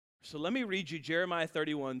So let me read you Jeremiah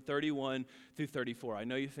 31 through 34. I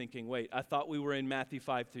know you're thinking, wait, I thought we were in Matthew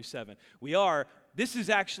 5 through 7. We are. This is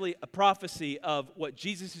actually a prophecy of what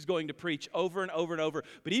Jesus is going to preach over and over and over.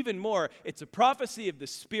 But even more, it's a prophecy of the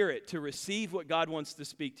Spirit to receive what God wants to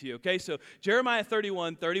speak to you. Okay, so Jeremiah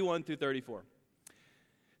 31 through 34. It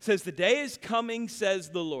says, "The day is coming,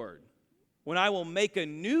 says the Lord, when I will make a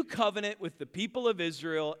new covenant with the people of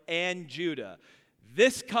Israel and Judah.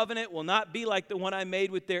 This covenant will not be like the one I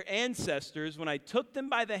made with their ancestors when I took them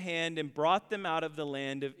by the hand and brought them out of the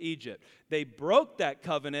land of Egypt. They broke that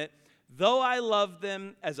covenant, though I loved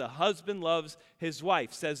them as a husband loves his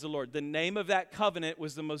wife, says the Lord." The name of that covenant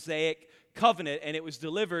was the Mosaic covenant, and it was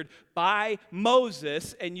delivered by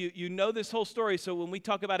Moses. And you know this whole story, so when we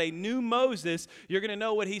talk about a new Moses, you're going to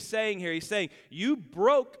know what he's saying here. He's saying, you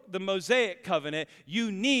broke the Mosaic covenant.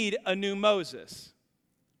 You need a new Moses.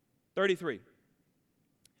 33.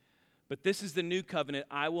 "But this is the new covenant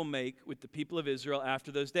I will make with the people of Israel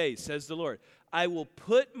after those days, says the Lord. I will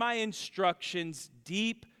put my instructions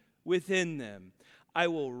deep within them. I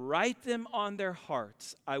will write them on their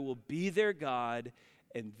hearts. I will be their God,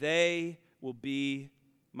 and they will be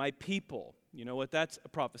my people." You know what that's a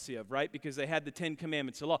prophecy of, right? Because they had the 10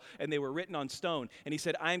 Commandments, the law, and they were written on stone. And he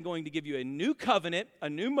said, I'm going to give you a new covenant, a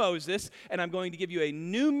new Moses, and I'm going to give you a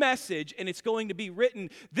new message, and it's going to be written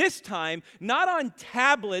this time, not on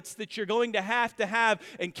tablets that you're going to have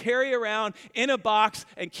and carry around in a box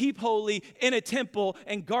and keep holy in a temple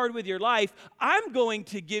and guard with your life. I'm going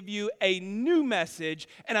to give you a new message,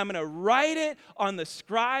 and I'm going to write it on the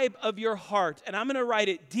scribe of your heart, and I'm going to write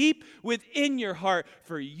it deep within your heart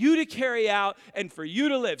for you to carry out and for you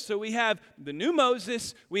to live. So we have the new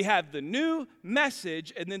Moses, we have the new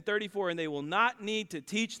message, and then 34, "And they will not need to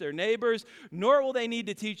teach their neighbors, nor will they need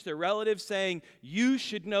to teach their relatives, saying, you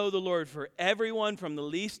should know the Lord, for everyone from the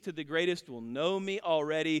least to the greatest will know me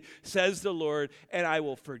already, says the Lord, and I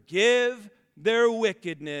will forgive their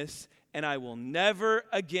wickedness, and I will never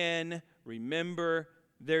again remember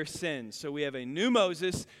their sins." So we have a new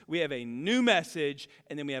Moses, we have a new message,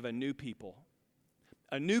 and then we have a new people.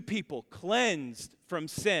 A new people cleansed from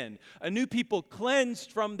sin. A new people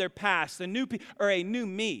cleansed from their past. A new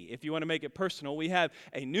me, if you want to make it personal. We have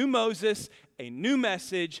a new Moses, a new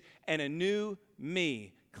message, and a new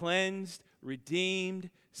me. Cleansed, redeemed,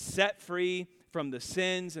 set free from the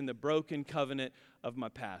sins and the broken covenant of my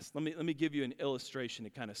past. Let me give you an illustration to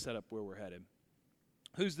kind of set up where we're headed.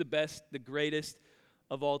 Who's the best, the greatest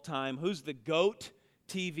of all time? Who's the GOAT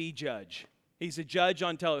TV judge? He's a judge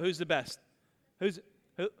on television. Who's the best?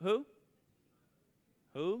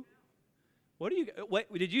 Who? What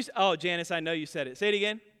did you say? Oh, Janice, I know you said it. Say it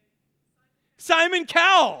again. Simon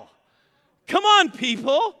Cowell. Come on,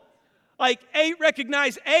 people. Like 8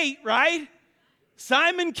 recognize 8, right?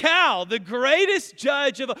 Simon Cowell, the greatest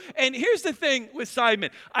judge of all. And here's the thing with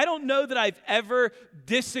Simon. I don't know that I've ever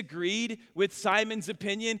disagreed with Simon's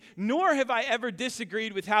opinion, nor have I ever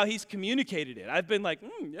disagreed with how he's communicated it. I've been like,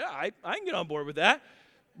 yeah, I can get on board with that.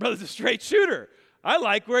 Brother's a straight shooter. I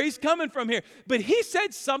like where he's coming from here. But he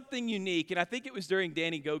said something unique, and I think it was during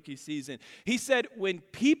Danny Gokey's season. He said, when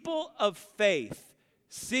people of faith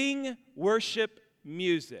sing worship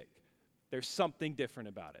music, there's something different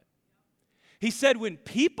about it. He said when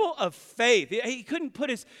people of faith, he couldn't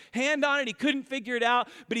put his hand on it, he couldn't figure it out,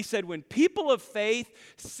 but he said when people of faith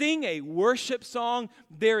sing a worship song,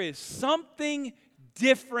 there is something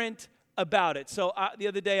different about it. So the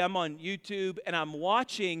other day I'm on YouTube and I'm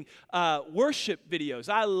watching worship videos.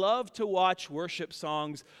 I love to watch worship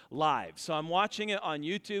songs live. So I'm watching it on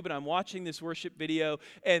YouTube and I'm watching this worship video,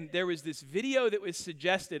 and there was this video that was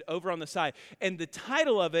suggested over on the side, and the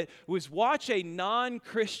title of it was "Watch a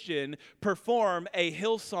Non-Christian Perform a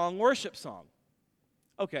Hillsong Worship Song."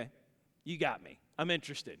 Okay, you got me. I'm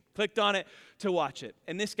interested. Clicked on it to watch it.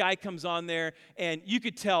 And this guy comes on there, and you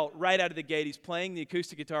could tell right out of the gate, he's playing the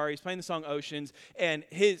acoustic guitar, he's playing the song Oceans, and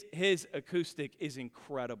his acoustic is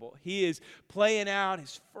incredible. He is playing out,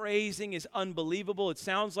 his phrasing is unbelievable. It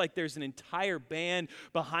sounds like there's an entire band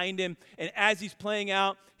behind him. And as he's playing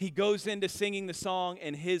out, he goes into singing the song,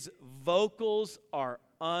 and his vocals are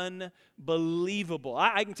unbelievable.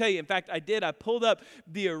 I can tell you, in fact, I pulled up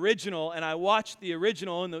the original and I watched the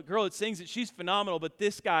original, and the girl that sings it, she's phenomenal, but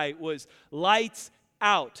this guy was lights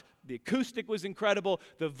out. The acoustic was incredible.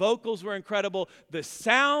 The vocals were incredible. The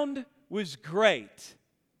sound was great,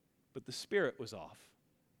 but the spirit was off.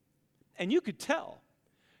 And you could tell.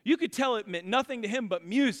 You could tell it meant nothing to him but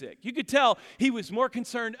music. You could tell he was more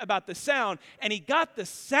concerned about the sound, and he got the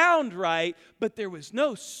sound right, but there was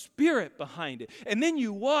no spirit behind it. And then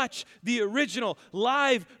you watch the original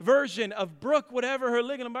live version of Brooke, whatever her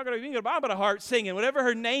heart singing, whatever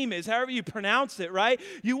her name is, however you pronounce it, right?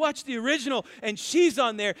 You watch the original, and she's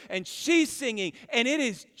on there, and she's singing, and it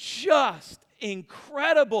is just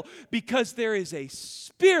incredible because there is a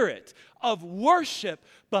spirit of worship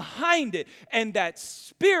behind it, and that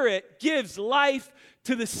spirit gives life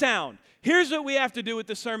to the sound. Here's what we have to do with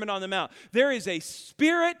the Sermon on the Mount. There is a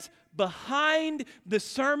spirit behind the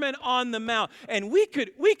Sermon on the Mount, and we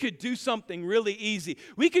could do something really easy.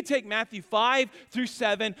 We could take Matthew 5 through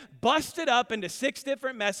 7, bust it up into 6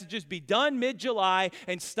 different messages, be done mid-July,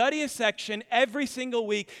 and study a section every single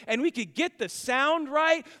week, and we could get the sound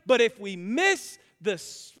right, but if we miss the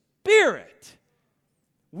spirit,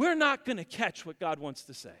 we're not going to catch what God wants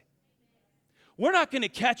to say. We're not going to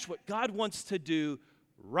catch what God wants to do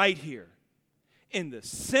right here in the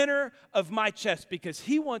center of my chest, because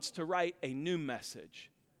he wants to write a new message.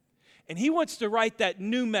 And he wants to write that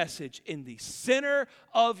new message in the center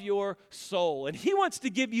of your soul. And he wants to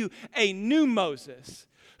give you a new Moses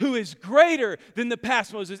who is greater than the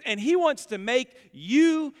past Moses. And he wants to make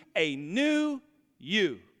you a new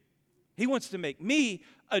you. He wants to make me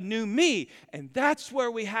a new me. And that's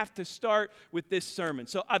where we have to start with this sermon.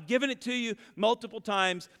 So I've given it to you multiple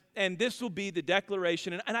times, and this will be the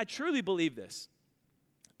declaration. And I truly believe this.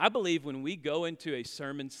 I believe when we go into a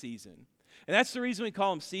sermon season, and that's the reason we call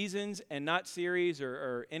them seasons and not series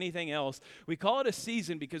or anything else. We call it a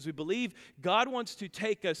season because we believe God wants to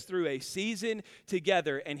take us through a season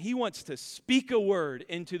together, and he wants to speak a word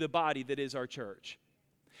into the body that is our church.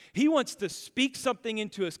 He wants to speak something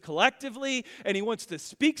into us collectively, and he wants to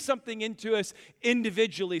speak something into us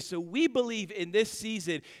individually. So we believe in this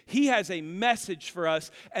season, he has a message for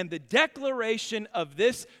us, and the declaration of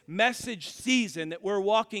this message season that we're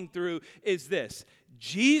walking through is this: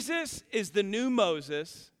 Jesus is the new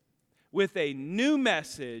Moses with a new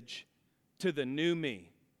message to the new me.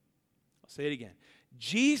 I'll say it again.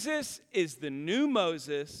 Jesus is the new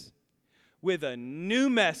Moses with a new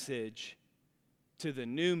message to the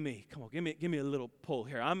new me. Come on, give me a little pull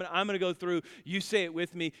here. I'm gonna go through. You say it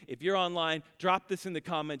with me. If you're online, drop this in the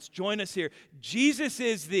comments. Join us here. Jesus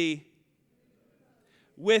is the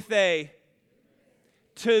with a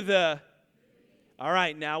to the. All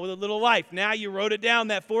right, now with a little life. Now you wrote it down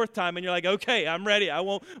that 4th time, and you're like, okay, I'm ready. I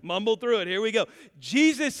won't mumble through it. Here we go.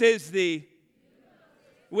 Jesus is the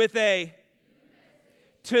with a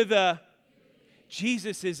to the.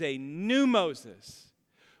 Jesus is a new Moses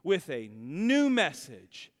with a new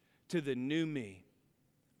message to the new me.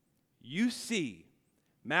 You see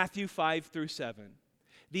Matthew 5 through 7,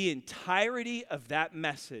 the entirety of that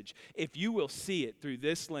message, if you will see it through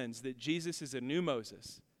this lens, that Jesus is a new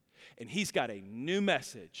Moses, and he's got a new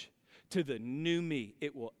message to the new me,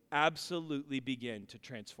 it will absolutely begin to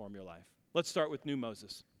transform your life. Let's start with new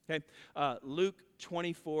Moses. Okay, Luke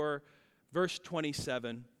 24, verse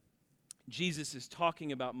 27. Jesus is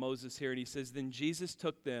talking about Moses here, and he says, "Then Jesus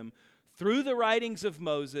took them through the writings of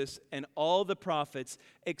Moses and all the prophets,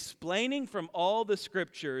 explaining from all the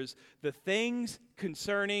scriptures the things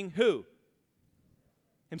concerning" who?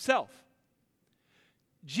 Himself.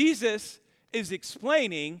 Jesus is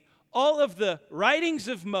explaining all of the writings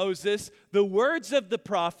of Moses, the words of the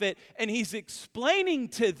prophet, and he's explaining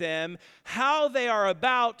to them how they are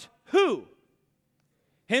about who?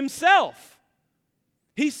 Himself.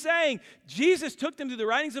 He's saying Jesus took them through the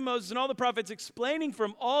writings of Moses and all the prophets, explaining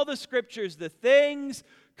from all the scriptures the things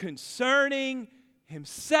concerning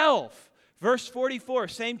himself. Verse 44,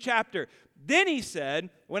 same chapter. Then he said,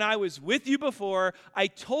 "When I was with you before, I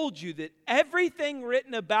told you that everything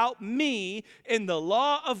written about me in the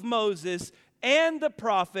law of Moses and the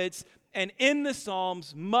prophets and in the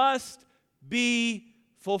Psalms must be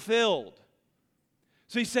fulfilled."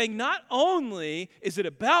 So he's saying not only is it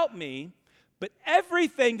about me, but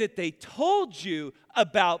everything that they told you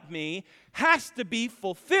about me has to be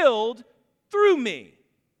fulfilled through me.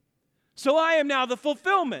 So I am now the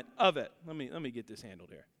fulfillment of it. Let me get this handled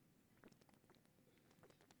here.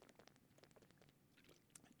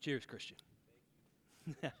 Cheers, Christian.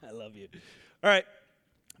 I love you. All right,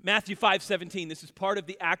 Matthew 5:17. This is part of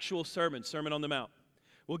the actual sermon, Sermon on the Mount.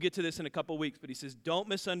 We'll get to this in a couple weeks, but he says, "Don't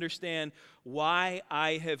misunderstand why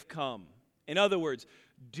I have come." In other words,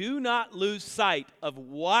 do not lose sight of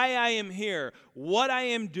why I am here, what I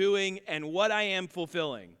am doing, and what I am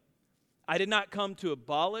fulfilling. I did not come to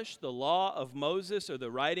abolish the law of Moses or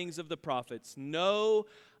the writings of the prophets. No,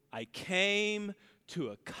 I came to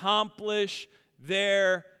accomplish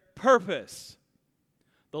their purpose.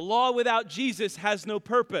 The law without Jesus has no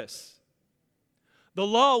purpose. The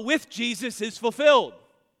law with Jesus is fulfilled.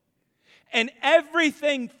 And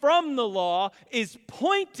everything from the law is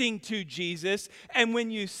pointing to Jesus. And when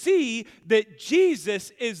you see that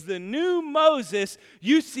Jesus is the new Moses,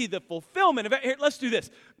 you see the fulfillment of it. Here, let's do this.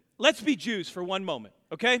 Let's be Jews for one moment,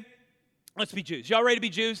 okay? Let's be Jews. Y'all ready to be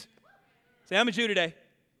Jews? Say, I'm a Jew today.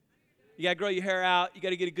 You got to grow your hair out. You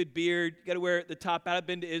got to get a good beard. You got to wear the top out. I've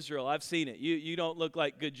been to Israel. I've seen it. You don't look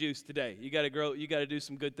like good Jews today. You got to grow. You got to do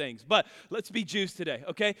some good things. But let's be Jews today,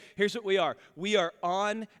 okay? Here's what we are. We are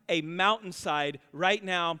on a mountainside right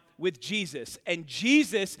now with Jesus. And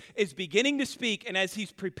Jesus is beginning to speak. And as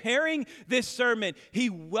he's preparing this sermon,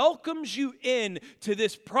 he welcomes you in to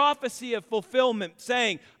this prophecy of fulfillment,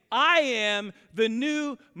 saying, I am the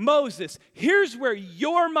new Moses. Here's where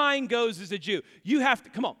your mind goes as a Jew. You have to,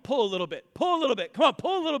 come on, pull a little bit. Come on,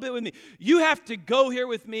 pull a little bit with me. You have to go here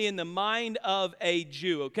with me in the mind of a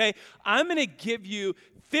Jew, okay? I'm going to give you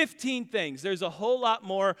 15 things. There's a whole lot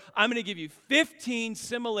more. I'm going to give you 15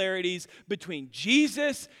 similarities between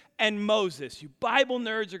Jesus and Moses. You Bible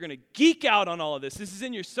nerds are going to geek out on all of this. This is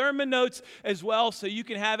in your sermon notes as well, so you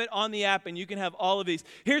can have it on the app and you can have all of these.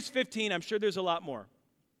 Here's 15. I'm sure there's a lot more.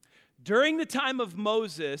 During the time of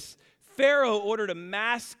Moses, Pharaoh ordered a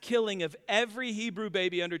mass killing of every Hebrew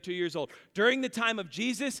baby under 2 years old. During the time of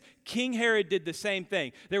Jesus, King Herod did the same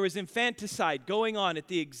thing. There was infanticide going on at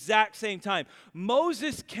the exact same time.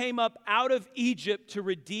 Moses came up out of Egypt to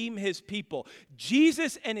redeem his people.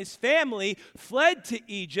 Jesus and his family fled to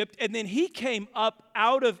Egypt, and then he came up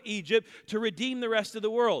out of Egypt to redeem the rest of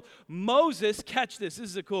the world. Moses, catch this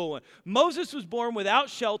is a cool one. Moses was born without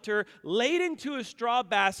shelter, laid into a straw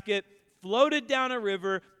basket, floated down a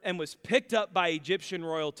river, and was picked up by Egyptian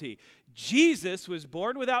royalty. Jesus was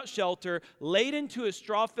born without shelter, laid into a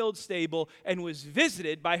straw-filled stable, and was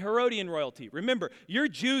visited by Herodian royalty. Remember, you're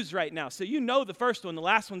Jews right now, so you know the first one. The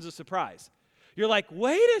last one's a surprise. You're like,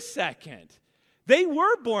 wait a second. They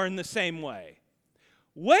were born the same way.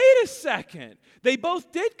 Wait a second. They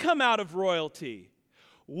both did come out of royalty.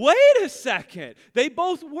 Wait a second. They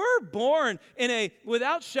both were born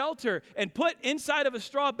without shelter and put inside of a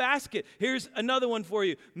straw basket. Here's another one for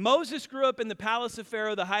you. Moses grew up in the palace of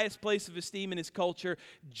Pharaoh, the highest place of esteem in his culture.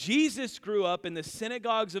 Jesus grew up in the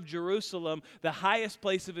synagogues of Jerusalem, the highest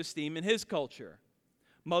place of esteem in his culture.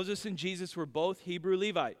 Moses and Jesus were both Hebrew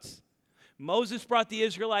Levites. Moses brought the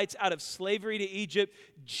Israelites out of slavery to Egypt.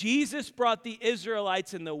 Jesus brought the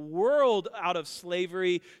Israelites and the world out of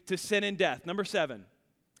slavery to sin and death. Number 7.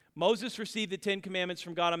 Moses received the 10 Commandments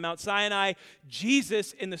from God on Mount Sinai.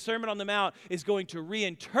 Jesus, in the Sermon on the Mount, is going to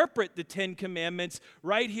reinterpret the 10 Commandments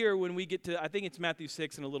right here when we get to, I think it's Matthew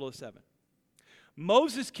 6 and a little of 7.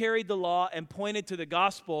 Moses carried the law and pointed to the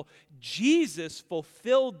gospel. Jesus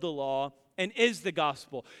fulfilled the law and is the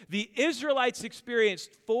gospel. The Israelites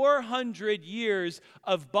experienced 400 years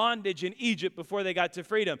of bondage in Egypt before they got to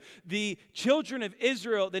freedom. The children of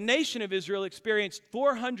Israel, the nation of Israel, experienced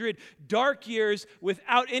 400 dark years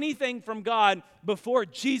without anything from God before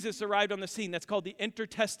Jesus arrived on the scene. That's called the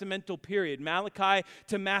intertestamental period, Malachi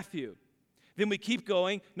to Matthew. Then we keep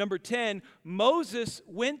going. Number 10, Moses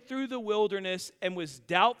went through the wilderness and was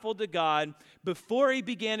doubtful to God before he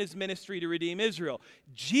began his ministry to redeem Israel.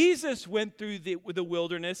 Jesus went through the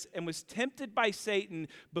wilderness and was tempted by Satan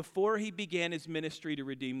before he began his ministry to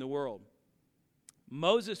redeem the world.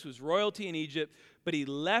 Moses was royalty in Egypt, but he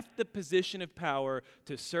left the position of power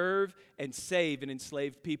to serve and save an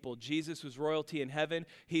enslaved people. Jesus was royalty in heaven.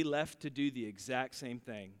 He left to do the exact same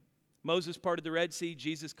thing. Moses parted the Red Sea.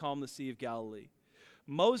 Jesus calmed the Sea of Galilee.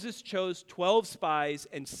 Moses chose 12 spies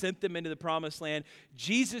and sent them into the promised land.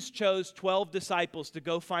 Jesus chose 12 disciples to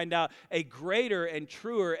go find out a greater and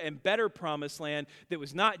truer and better promised land that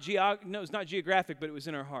was not geographic, but it was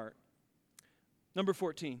in our heart. Number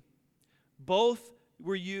 14, both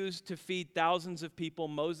were used to feed thousands of people.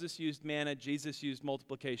 Moses used manna. Jesus used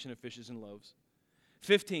multiplication of fishes and loaves.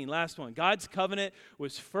 15, last one. God's covenant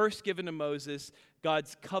was first given to Moses.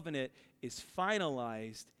 God's covenant is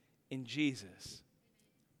finalized in Jesus.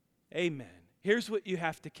 Amen. Here's what you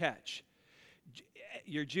have to catch.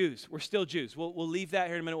 You're Jews. We're still Jews. We'll leave that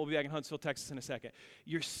here in a minute. We'll be back in Huntsville, Texas in a second.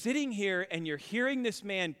 You're sitting here and you're hearing this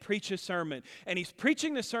man preach a sermon. And he's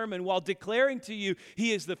preaching the sermon while declaring to you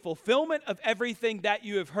he is the fulfillment of everything that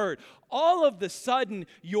you have heard. All of the sudden,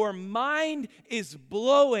 your mind is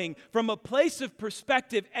blowing from a place of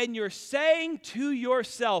perspective. And you're saying to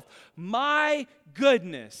yourself, my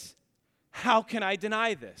goodness, how can I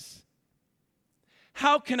deny this?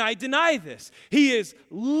 How can I deny this? He is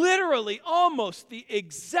literally almost the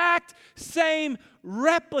exact same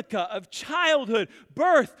replica of childhood,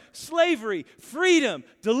 birth, slavery, freedom,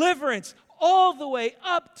 deliverance, all the way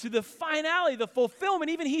up to the finality, the fulfillment.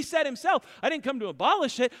 Even he said himself, I didn't come to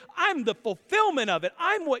abolish it. I'm the fulfillment of it.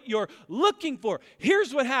 I'm what you're looking for.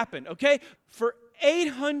 Here's what happened, okay? For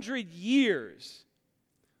 800 years,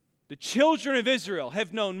 the children of Israel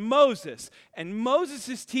have known Moses and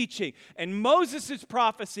Moses' teaching and Moses'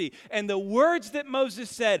 prophecy and the words that Moses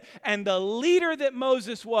said and the leader that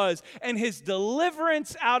Moses was and his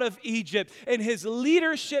deliverance out of Egypt and his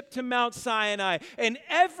leadership to Mount Sinai and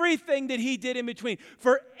everything that he did in between.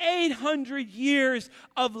 For 800 years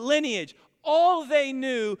of lineage, all they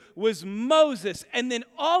knew was Moses. And then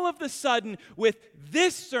all of a sudden, with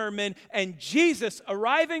this sermon and Jesus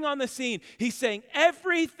arriving on the scene, he's saying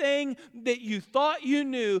everything that you thought you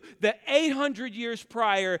knew the 800 years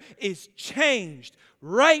prior is changed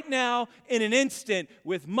right now in an instant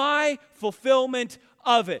with my fulfillment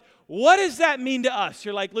of it. What does that mean to us?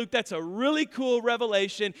 You're like, Luke, that's a really cool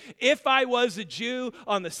revelation. If I was a Jew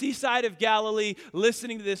on the seaside of Galilee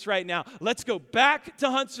listening to this right now, let's go back to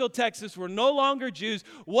Huntsville, Texas. We're no longer Jews.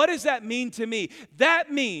 What does that mean to me?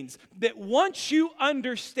 That means that once you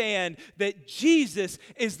understand that Jesus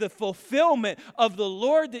is the fulfillment of the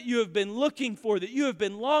Lord that you have been looking for, that you have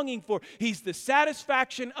been longing for, He's the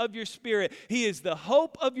satisfaction of your spirit. He is the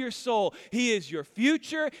hope of your soul. He is your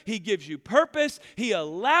future. He gives you purpose. He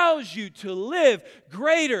allows you to live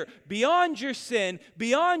greater beyond your sin,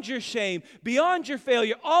 beyond your shame, beyond your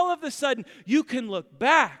failure. All of a sudden, you can look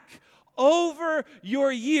back over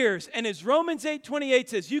your years. And as Romans 8:28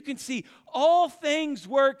 says, you can see all things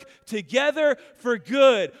work together for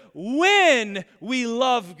good when we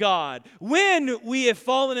love God, when we have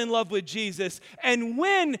fallen in love with Jesus, and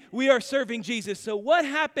when we are serving Jesus. So what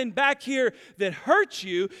happened back here that hurts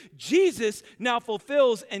you, Jesus now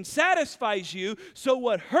fulfills and satisfies you. So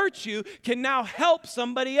what hurts you can now help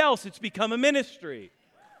somebody else. It's become a ministry.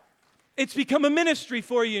 It's become a ministry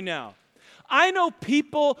for you now. I know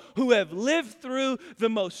people who have lived through the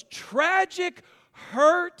most tragic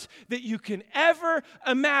hurt that you can ever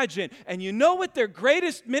imagine. And you know what their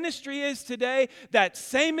greatest ministry is today? That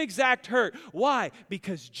same exact hurt. Why?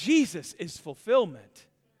 Because Jesus is fulfillment.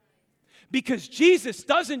 Because Jesus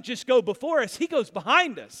doesn't just go before us, He goes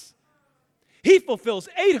behind us. He fulfills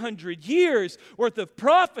 800 years worth of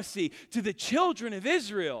prophecy to the children of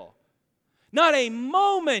Israel. Not a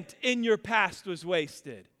moment in your past was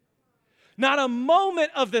wasted. Not a moment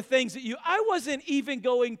of the things that I wasn't even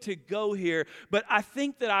going to go here, but I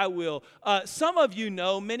think that I will. Some of you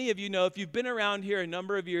know, many of you know, if you've been around here a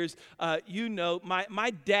number of years, you know,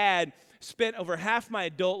 my dad spent over half my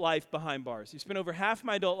adult life behind bars. He spent over half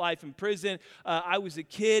my adult life in prison. I was a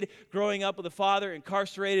kid growing up with a father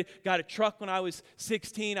incarcerated, got a truck when I was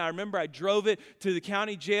 16. I remember I drove it to the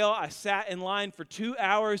county jail. I sat in line for 2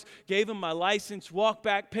 hours, gave him my license, walked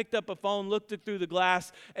back, picked up a phone, looked it through the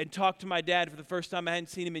glass, and talked to my dad for the first time. I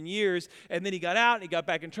hadn't seen him in years. And then he got out and he got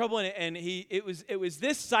back in trouble, and it was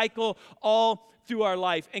this cycle all through our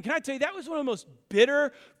life. And can I tell you, that was one of the most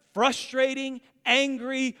bitter, frustrating,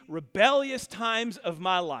 angry, rebellious times of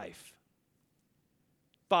my life.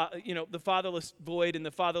 The fatherless void and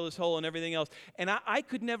the fatherless hole and everything else. And I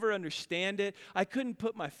could never understand it. I couldn't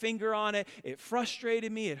put my finger on it. It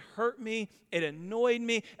frustrated me. It hurt me. It annoyed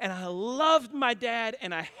me. And I loved my dad,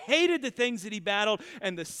 and I hated the things that he battled.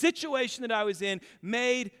 And the situation that I was in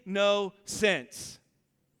made no sense.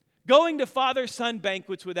 Going to father-son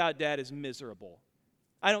banquets without dad is miserable.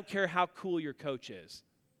 I don't care how cool your coach is.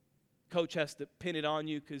 Coach has to pin it on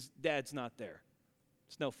you because dad's not there.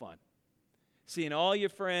 It's no fun. Seeing all your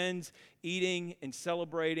friends eating and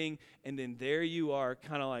celebrating, and then there you are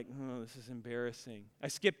kind of like, oh, this is embarrassing. I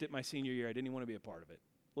skipped it my senior year. I didn't even want to be a part of it.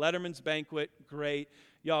 Letterman's banquet, great.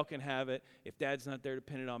 Y'all can have it. If dad's not there to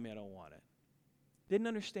pin it on me, I don't want it. Didn't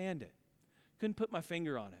understand it. Couldn't put my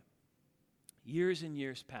finger on it. Years and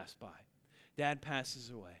years pass by. Dad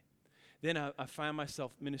passes away. Then I find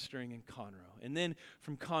myself ministering in Conroe. And then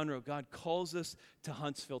from Conroe, God calls us to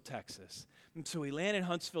Huntsville, Texas. And so we land in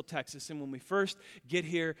Huntsville, Texas. And when we first get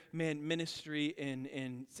here, ministry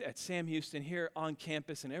at Sam Houston, here on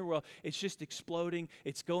campus and everywhere, it's just exploding.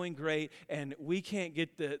 It's going great. And we can't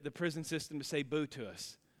get the prison system to say boo to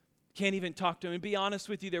us. Can't even talk to him. And be honest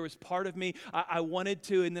with you, there was part of me, I wanted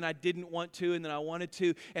to, and then I didn't want to, and then I wanted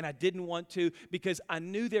to, and I didn't want to, because I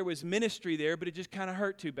knew there was ministry there, but it just kind of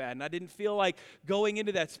hurt too bad, and I didn't feel like going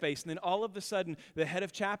into that space. And then all of a sudden, the head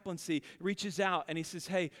of chaplaincy reaches out, and he says,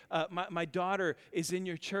 hey, my daughter is in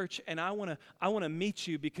your church, and I want to meet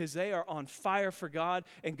you because they are on fire for God,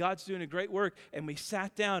 and God's doing a great work. And we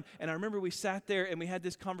sat down, and I remember we sat there, and we had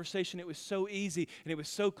this conversation. It was so easy, and it was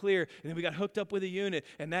so clear, and then we got hooked up with a unit,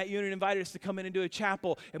 and that unit invited us to come in and do a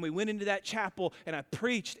chapel, and we went into that chapel, and I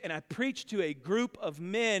preached to a group of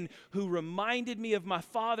men who reminded me of my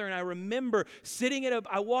father. And I remember sitting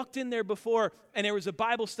I walked in there before, and there was a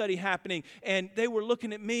Bible study happening, and they were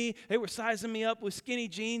looking at me, they were sizing me up with skinny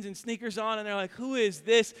jeans and sneakers on, and they're like, who is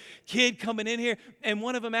this kid coming in here? And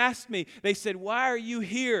one of them asked me, they said, why are you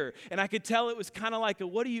here? And I could tell it was kind of like,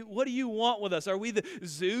 what do you want with us? Are we the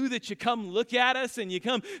zoo that you come look at us and you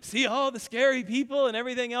come see all the scary people and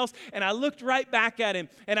everything else? And I looked right back at him,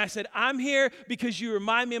 and I said, I'm here because you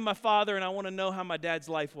remind me of my father, and I want to know how my dad's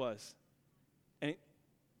life was. And he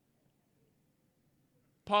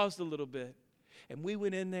paused a little bit, and we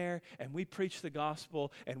went in there, and we preached the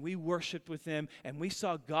gospel, and we worshiped with them, and we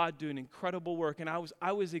saw God do an incredible work. And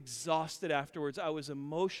I was exhausted afterwards. I was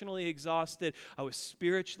emotionally exhausted. I was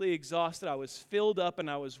spiritually exhausted. I was filled up, and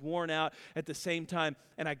I was worn out at the same time.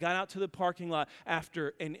 And I got out to the parking lot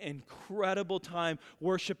after an incredible time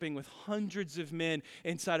worshiping with hundreds of men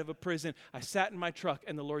inside of a prison. I sat in my truck,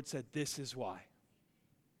 and the Lord said, this is why.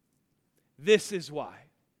 This is why.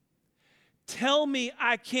 Tell me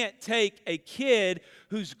I can't take a kid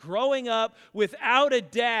who's growing up without a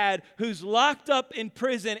dad, who's locked up in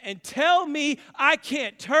prison, and tell me I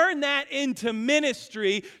can't turn that into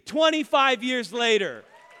ministry 25 years later.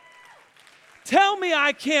 Tell me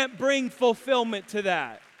I can't bring fulfillment to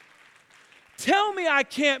that. Tell me I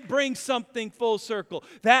can't bring something full circle.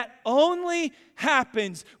 That only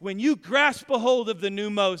happens when you grasp a hold of the new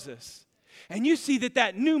Moses. And you see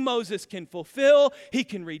that new Moses can fulfill, he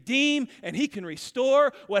can redeem, and he can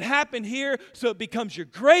restore what happened here, so it becomes your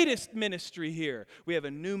greatest ministry here. We have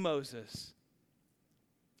a new Moses.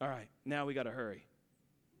 All right, now we got to hurry.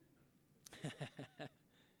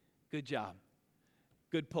 Good job.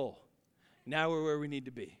 Good pull. Now we're where we need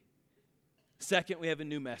to be. Second, we have a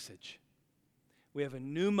new message. We have a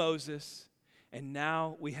new Moses. And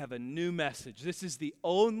now we have a new message. This is the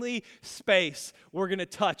only space we're going to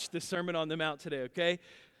touch the Sermon on the Mount today, okay?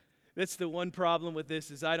 That's the one problem with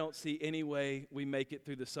this, is I don't see any way we make it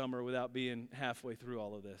through the summer without being halfway through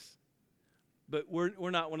all of this. But we're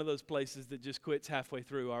not one of those places that just quits halfway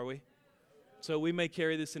through, are we? So we may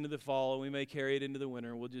carry this into the fall, and we may carry it into the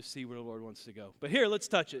winter, and we'll just see where the Lord wants to go. But here, let's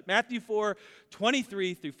touch it. Matthew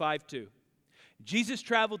 4:23 through 5:2. Jesus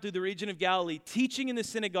traveled through the region of Galilee, teaching in the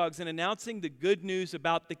synagogues and announcing the good news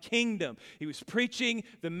about the kingdom. He was preaching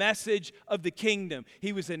the message of the kingdom.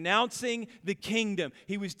 He was announcing the kingdom.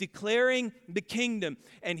 He was declaring the kingdom.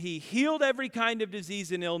 And he healed every kind of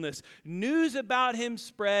disease and illness. News about him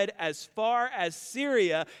spread as far as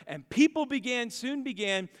Syria, and people soon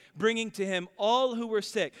began bringing to him all who were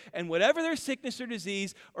sick. And whatever their sickness or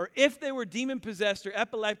disease, or if they were demon-possessed or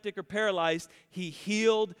epileptic or paralyzed, he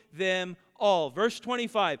healed them all. Verse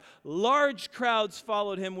 25, large crowds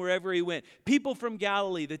followed him wherever he went. People from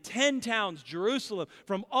Galilee, the 10 towns, Jerusalem,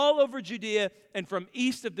 from all over Judea and from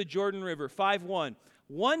east of the Jordan River. 5:1.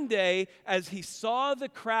 One day, as he saw the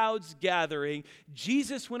crowds gathering,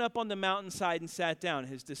 Jesus went up on the mountainside and sat down.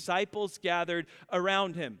 His disciples gathered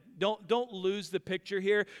around him. Don't lose the picture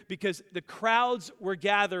here, because the crowds were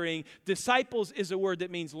gathering. Disciples is a word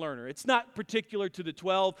that means learner. It's not particular to the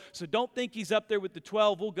 12, so don't think he's up there with the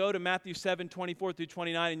 12. We'll go to Matthew 7:24 through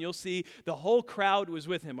 29, and you'll see the whole crowd was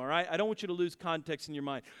with him, all right? I don't want you to lose context in your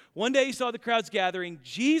mind. One day he saw the crowds gathering.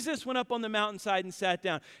 Jesus went up on the mountainside and sat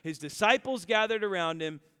down. His disciples gathered around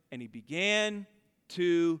him, and he began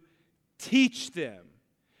to teach them.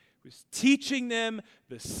 He was teaching them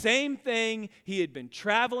the same thing he had been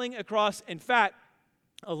traveling across. In fact,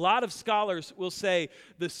 a lot of scholars will say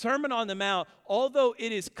the Sermon on the Mount, although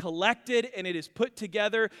it is collected and it is put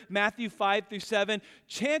together, Matthew 5 through 7,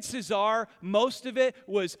 chances are most of it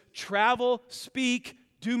was travel, speak,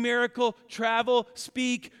 do miracle, travel,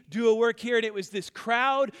 speak, do a work here. And it was this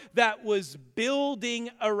crowd that was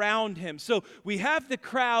building around him. So we have the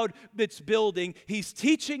crowd that's building. He's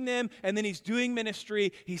teaching them, and then he's doing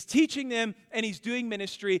ministry. He's teaching them, and he's doing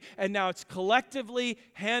ministry. And now it's collectively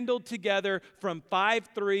handled together from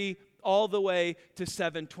 5:3 all the way to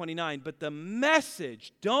 7:29. But the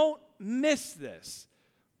message, don't miss this.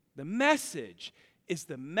 The message is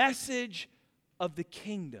the message of the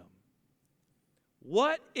kingdom.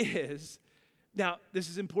 What is Now, this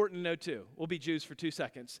is important to know too. We'll be Jews for 2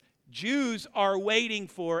 seconds. Jews are waiting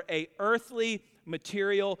for a earthly,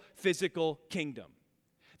 material, physical kingdom.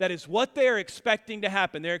 That is what they're expecting to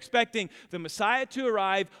happen. They're expecting the Messiah to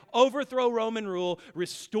arrive, overthrow Roman rule,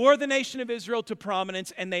 restore the nation of Israel to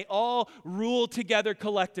prominence, and they all rule together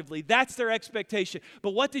collectively. That's their expectation.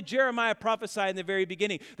 But what did Jeremiah prophesy in the very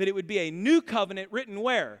beginning? That it would be a new covenant written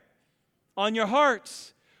where? On your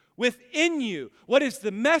hearts. Within you. What is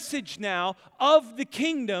the message now of the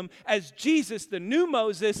kingdom as Jesus, the new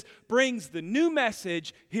Moses, brings the new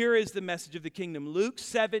message? Here is the message of the kingdom. Luke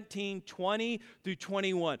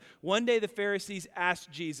 17:20-21. One day the Pharisees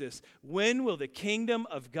asked Jesus, "When will the kingdom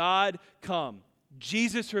of God come?"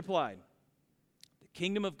 Jesus replied, "The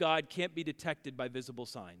kingdom of God can't be detected by visible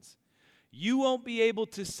signs. You won't be able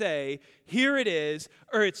to say, 'Here it is,'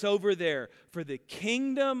 or 'It's over there.' For the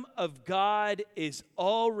kingdom of God is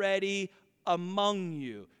already among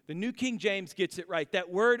you." The New King James gets it right. That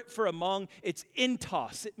word for among, it's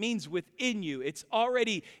entos. It means within you. It's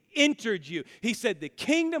already entered you. He said, the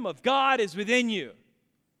kingdom of God is within you.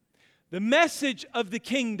 The message of the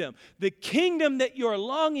kingdom that you're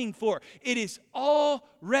longing for, it is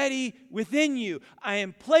already within you. I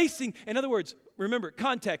am placing, in other words, remember,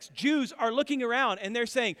 context, Jews are looking around and they're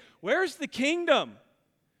saying, where's the kingdom?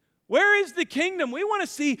 Where is the kingdom? We want to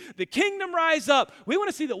see the kingdom rise up. We want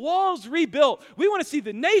to see the walls rebuilt. We want to see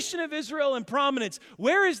the nation of Israel in prominence.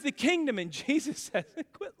 Where is the kingdom? And Jesus says,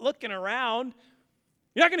 quit looking around.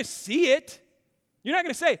 You're not going to see it. You're not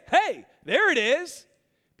going to say, hey, there it is,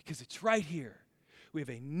 because it's right here. We have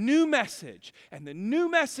a new message, and the new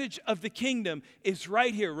message of the kingdom is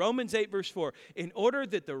right here. Romans 8, verse 4. In order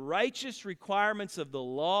that the righteous requirements of the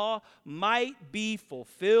law might be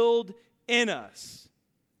fulfilled in us,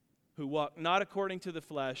 who walk not according to the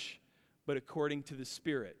flesh, but according to the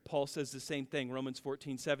Spirit. Paul says the same thing, Romans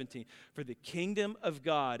 14:17. For the kingdom of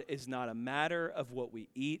God is not a matter of what we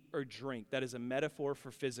eat or drink. That is a metaphor for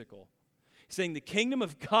physical. Saying the kingdom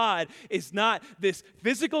of God is not this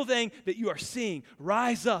physical thing that you are seeing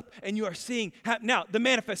rise up and you are seeing happen. Now, the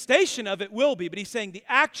manifestation of it will be, but he's saying the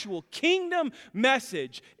actual kingdom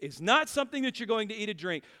message is not something that you're going to eat or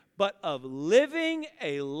drink, but of living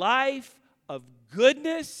a life of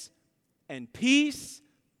goodness and peace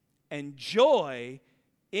and joy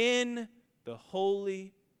in the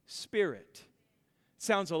Holy Spirit.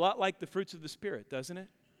 Sounds a lot like the fruits of the Spirit, doesn't it?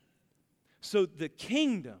 So the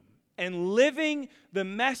kingdom and living the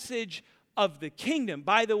message of the kingdom.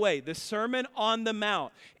 By the way, the Sermon on the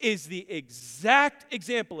Mount is the exact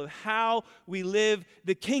example of how we live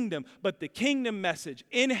the kingdom. But the kingdom message,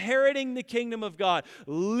 inheriting the kingdom of God,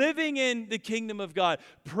 living in the kingdom of God,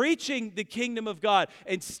 preaching the kingdom of God,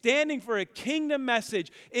 and standing for a kingdom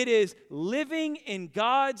message, it is living in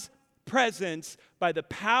God's presence by the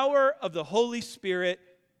power of the Holy Spirit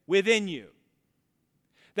within you.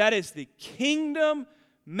 That is the kingdom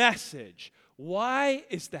message. Why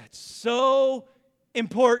is that so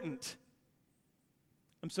important?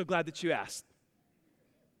 I'm so glad that you asked.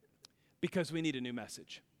 Because we need a new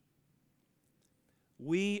message.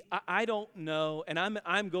 I don't know, and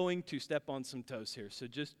I'm going to step on some toes here, so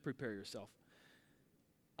just prepare yourself.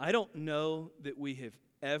 I don't know that we have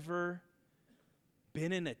ever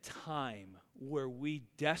been in a time where we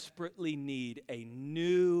desperately need a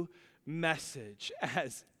new message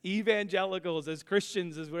as evangelicals, as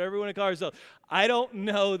Christians, as whatever we want to call ourselves. I don't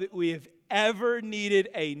know that we have ever needed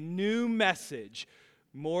a new message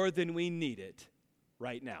more than we need it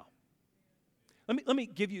right now. Let me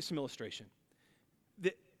give you some illustration.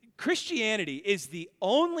 Christianity is the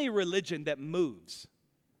only religion that moves.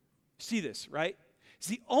 See this, right? It's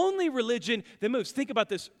the only religion that moves. Think about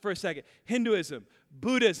this for a second. Hinduism,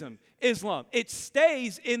 Buddhism, Islam. It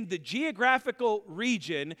stays in the geographical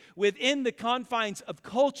region within the confines of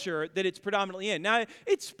culture that it's predominantly in. Now,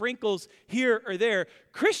 it sprinkles here or there.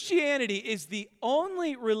 Christianity is the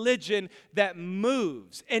only religion that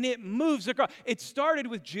moves, and it moves across. It started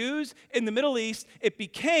with Jews in the Middle East. It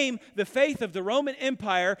became the faith of the Roman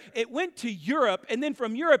Empire. It went to Europe, and then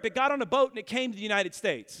from Europe, it got on a boat and it came to the United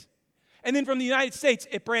States. And then from the United States,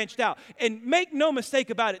 it branched out. And make no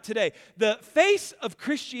mistake about it today, the face of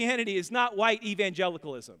Christianity is not white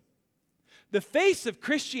evangelicalism. The face of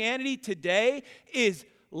Christianity today is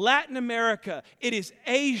Latin America. It is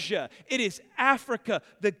Asia. It is Africa.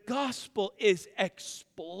 The gospel is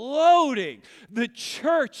exploding. The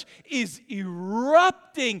church is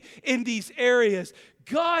erupting in these areas.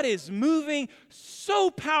 God is moving so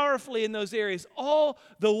powerfully in those areas. All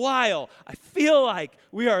the while, I feel like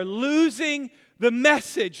we are losing the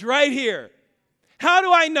message right here. How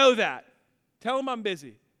do I know that? Tell them I'm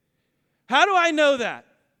busy. How do I know that?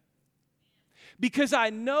 Because I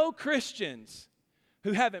know Christians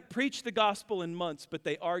who haven't preached the gospel in months, but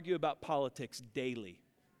they argue about politics daily.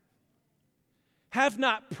 Have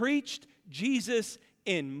not preached Jesus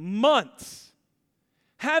in months.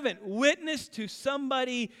 Haven't witnessed to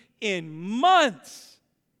somebody in months,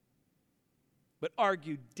 but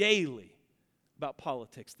argue daily about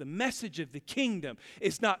politics. The message of the kingdom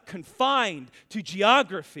is not confined to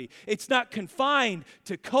geography. It's not confined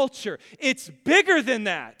to culture. It's bigger than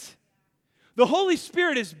that. The Holy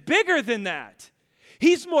Spirit is bigger than that.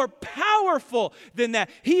 He's more powerful than that.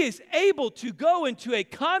 He is able to go into a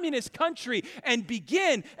communist country and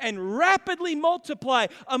begin and rapidly multiply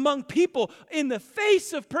among people in the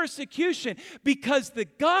face of persecution, because the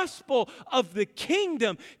gospel of the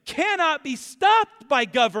kingdom cannot be stopped by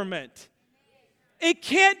government. It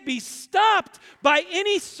can't be stopped by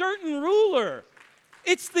any certain ruler.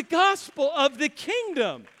 It's the gospel of the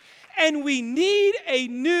kingdom. And we need a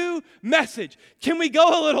new message. Can we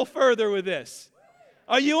go a little further with this?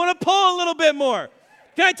 Oh, you want to pull a little bit more?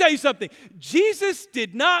 Can I tell you something? Jesus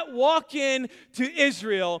did not walk in to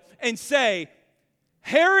Israel and say,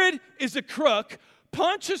 Herod is a crook,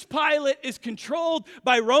 Pontius Pilate is controlled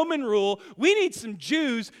by Roman rule. We need some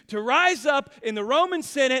Jews to rise up in the Roman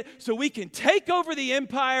Senate so we can take over the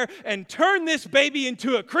empire and turn this baby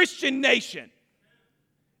into a Christian nation.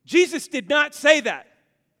 Jesus did not say that.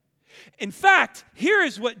 In fact, here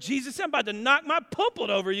is what Jesus said. I'm about to knock my pulpit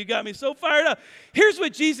over. You got me so fired up. Here's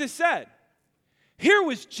what Jesus said. Here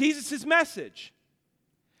was Jesus' message.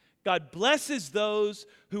 God blesses those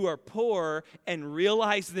who are poor and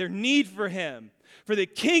realize their need for Him. For the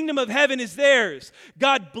kingdom of heaven is theirs.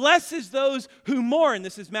 God blesses those who mourn.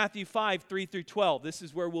 This is Matthew 5, 3 through 12. This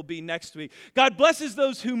is where we'll be next week. God blesses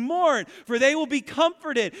those who mourn, for they will be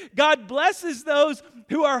comforted. God blesses those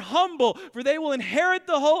who are humble, for they will inherit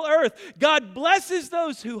the whole earth. God blesses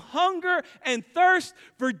those who hunger and thirst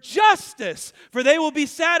for justice, for they will be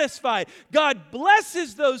satisfied. God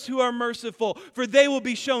blesses those who are merciful, for they will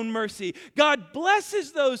be shown mercy. God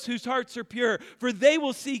blesses those whose hearts are pure, for they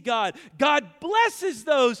will see God. God blesses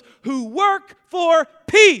those who work for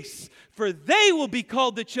peace, for they will be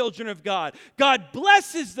called the children of God. God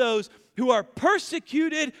blesses those who are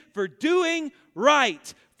persecuted for doing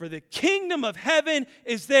right, for the kingdom of heaven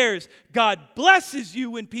is theirs. God blesses you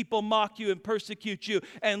when people mock you and persecute you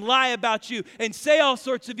and lie about you and say all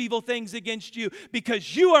sorts of evil things against you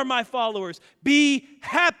because you are my followers. Be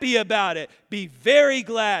happy about it. Be very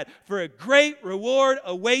glad, for a great reward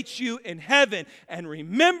awaits you in heaven. And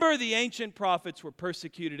remember, the ancient prophets were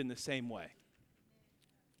persecuted in the same way.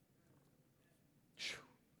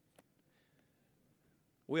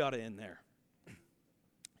 We ought to end there.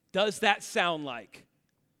 Does that sound like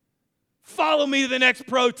follow me to the next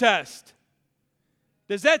protest?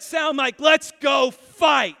 Does that sound like let's go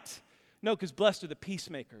fight? No, because blessed are the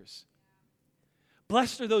peacemakers.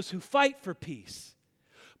 Blessed are those who fight for peace.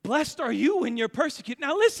 Blessed are you when you're persecuted.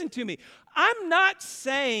 Now listen to me. I'm not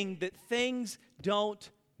saying that things don't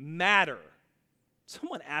matter.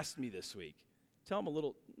 Someone asked me this week. Tell them a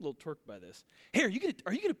little twerked by this. Hey, are you going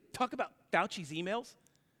to talk about Fauci's emails?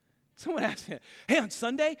 Someone asked me, hey, on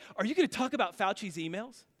Sunday, are you going to talk about Fauci's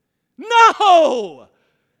emails? No,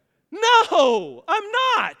 I'm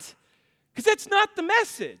not, because that's not the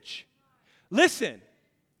message. Listen,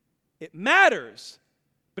 it matters,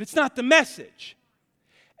 but it's not the message.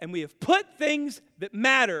 And we have put things that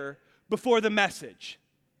matter before the message.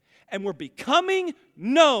 And we're becoming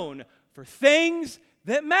known for things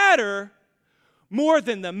that matter more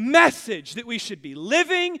than the message that we should be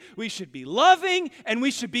living, we should be loving, and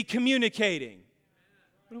we should be communicating.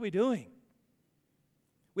 What are we doing?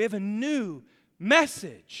 We have a new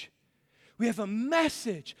message. We have a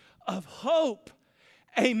message of hope,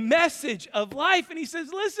 a message of life. And he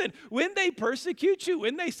says, listen, when they persecute you,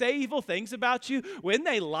 when they say evil things about you, when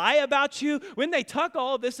they lie about you, when they talk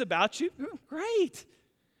all this about you, great.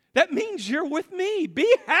 That means you're with me.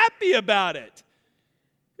 Be happy about it.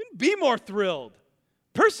 Be more thrilled.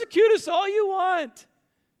 Persecute us all you want.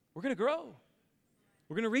 We're going to grow.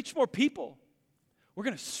 We're going to reach more people. We're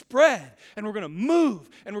going to spread, and we're going to move,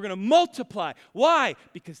 and we're going to multiply. Why?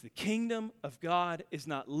 Because the kingdom of God is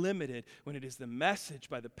not limited when it is the message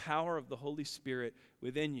by the power of the Holy Spirit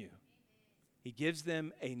within you. He gives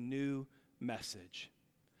them a new message,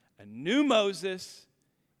 a new Moses,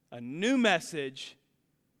 a new message,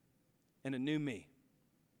 and a new me.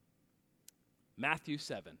 Matthew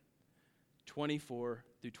 7, 24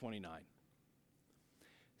 through 29.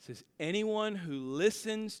 It says, anyone who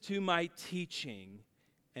listens to my teaching,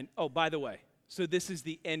 and oh, by the way, so this is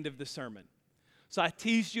the end of the sermon. So I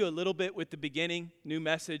teased you a little bit with the beginning, new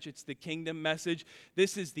message. It's the kingdom message.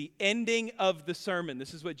 This is the ending of the sermon.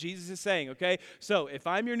 This is what Jesus is saying, okay? So if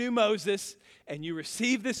I'm your new Moses and you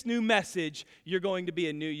receive this new message, you're going to be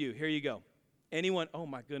a new you. Here you go. Anyone, oh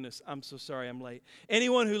my goodness, I'm so sorry I'm late.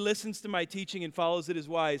 Anyone who listens to my teaching and follows it is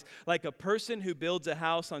wise, like a person who builds a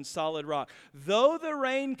house on solid rock. Though the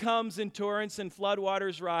rain comes in torrents and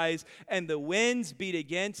floodwaters rise, and the winds beat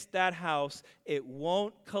against that house, it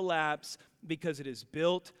won't collapse because it is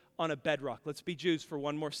built on a bedrock. Let's be Jews for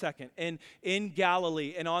one more second. And in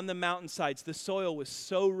Galilee and on the mountainsides, the soil was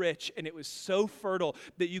so rich and it was so fertile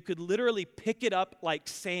that you could literally pick it up like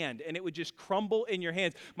sand and it would just crumble in your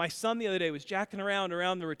hands. My son the other day was jacking around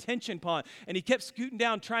the retention pond and he kept scooting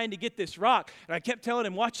down trying to get this rock. And I kept telling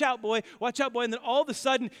him, watch out, boy, watch out, boy. And then all of a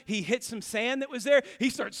sudden he hit some sand that was there.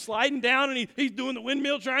 He starts sliding down and he's doing the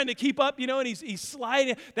windmill trying to keep up, and he's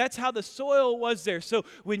sliding. That's how the soil was there. So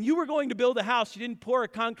when you were going to build a house, you didn't pour a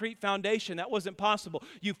concrete foundation. That wasn't possible.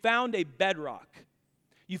 You found a bedrock.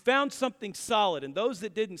 You found something solid, and those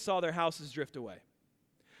that didn't saw their houses drift away.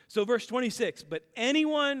 So verse 26, but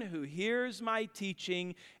anyone who hears my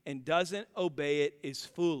teaching and doesn't obey it is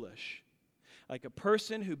foolish, like a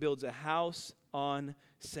person who builds a house on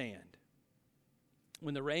sand.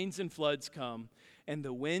 When the rains and floods come and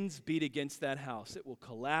the winds beat against that house, it will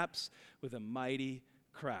collapse with a mighty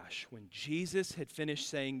crash. When Jesus had finished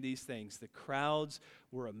saying these things, the crowds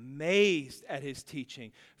were amazed at his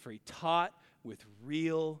teaching, for he taught with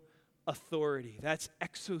real authority. That's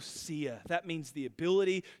exousia. That means the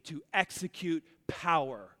ability to execute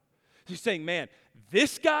power. So he's saying, man,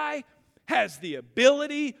 this guy has the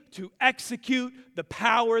ability to execute the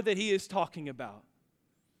power that he is talking about.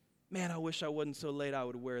 Man, I wish I wasn't so late. I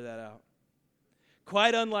would wear that out.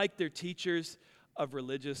 Quite unlike their teachers of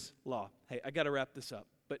religious law. Hey, I got to wrap this up,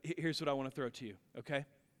 but here's what I want to throw to you, okay?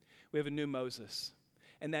 We have a new Moses,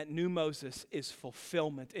 and that new Moses is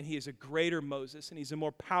fulfillment, and he is a greater Moses, and he's a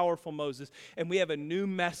more powerful Moses, and we have a new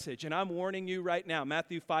message, and I'm warning you right now,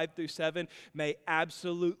 Matthew 5-7 may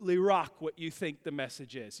absolutely rock what you think the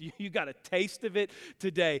message is. You got a taste of it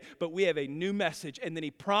today, but we have a new message, and then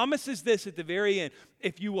he promises this at the very end.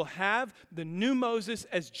 If you will have the new Moses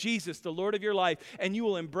as Jesus, the Lord of your life, and you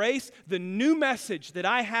will embrace the new message that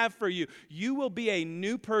I have for you, you will be a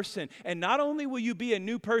new person. And not only will you be a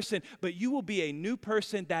new person, but you will be a new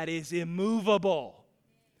person that is immovable.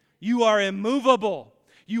 You are immovable.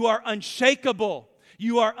 You are unshakable.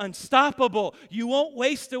 You are unstoppable. You won't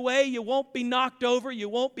waste away. You won't be knocked over. You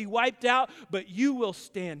won't be wiped out, but you will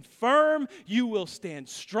stand firm. You will stand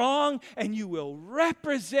strong, and you will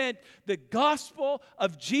represent the gospel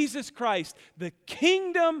of Jesus Christ, the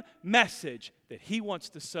kingdom message that he wants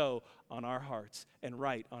to sow on our hearts and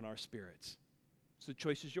write on our spirits. So the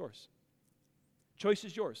choice is yours. Choice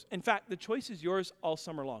is yours. In fact, the choice is yours all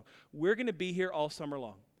summer long. We're going to be here all summer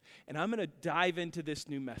long. And I'm going to dive into this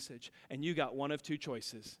new message. And you got one of two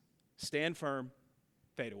choices. Stand firm,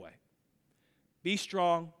 fade away. Be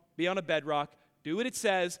strong, be on a bedrock, do what it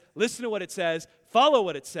says, listen to what it says, follow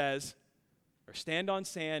what it says, or stand on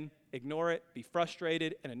sand, ignore it, be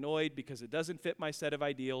frustrated and annoyed because it doesn't fit my set of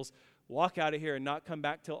ideals, walk out of here and not come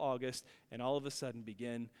back till August, and all of a sudden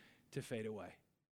begin to fade away.